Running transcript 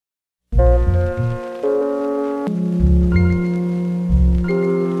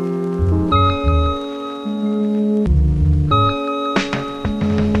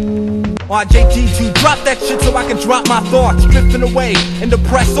RJT2, drop that shit so I can drop my thoughts, drifting away and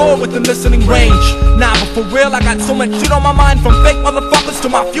depressed all within listening range. Nah, but for real, I got so much shit on my mind, from fake motherfuckers to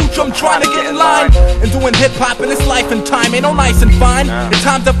my future. I'm trying to get in line and doing hip-hop in this life and time ain't no nice and fine. At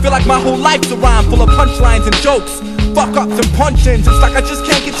times I feel like my whole life's a rhyme full of punchlines and jokes, fuck-ups and punch-ins. It's like I just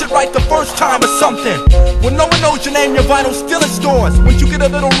can't get shit right the first time or something. When no one knows your name, your vinyl still in stores. Once you get a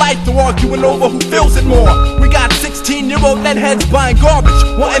little life to arguing over who feels it more. We got 16-year-old netheads buying garbage,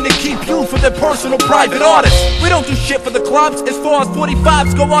 wanting to keep you for their personal private artists. We don't do shit for the clubs. As far as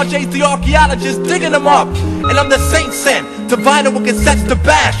 45s go, RJ's the archaeologist digging them up. And I'm the saint sent to vinyl with cassettes to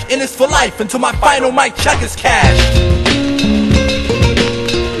bash. And it's for life until my final mic check is cashed.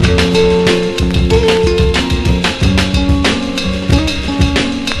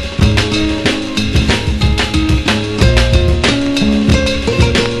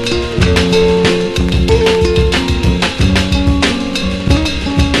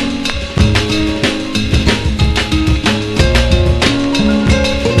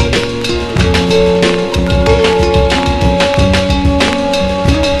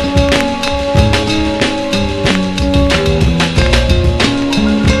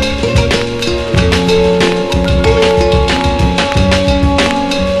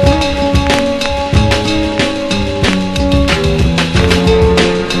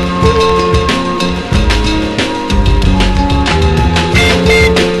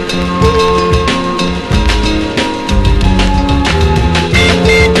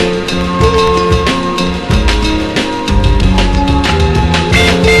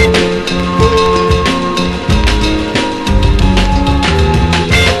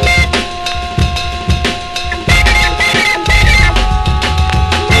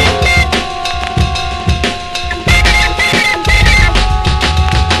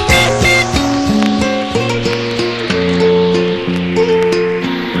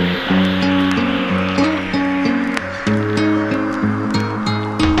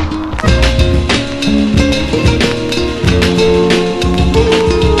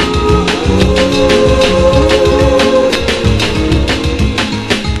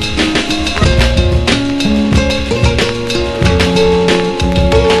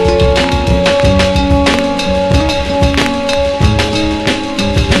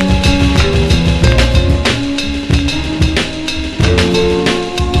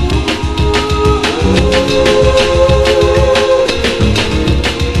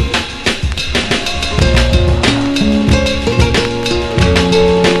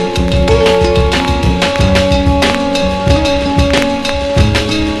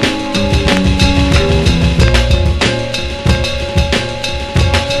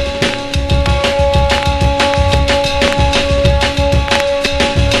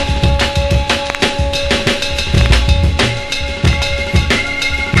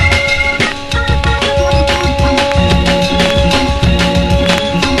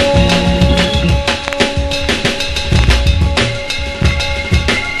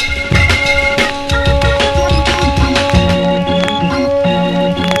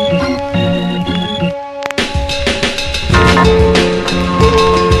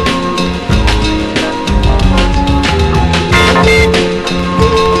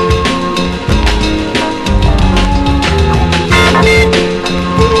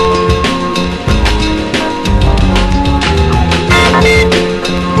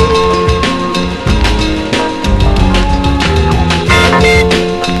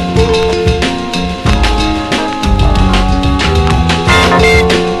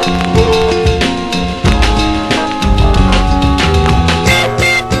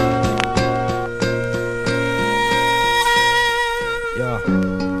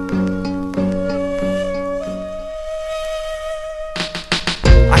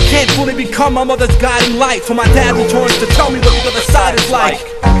 can't fully become my mother's guiding light, so my dad returns to tell me what the other side is like.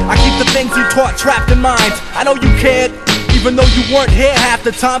 I keep the things you taught trapped in mind. I know you cared, even though you weren't here half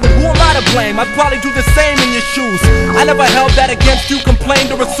the time, but who am I to blame? I'd probably do the same in your shoes. I never held that against you, complained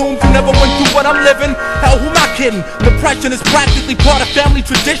or assumed you never went through what I'm living. Hell, who am I kidding? Depression is practically part of family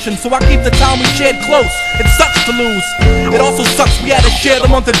tradition, so I keep the time we shared close. It sucks to lose. It also sucks we had to share the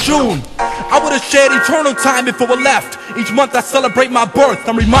month of June. I would've shared eternal time if it were left. Each month I celebrate my birth,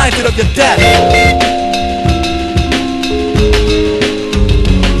 I'm reminded of your death.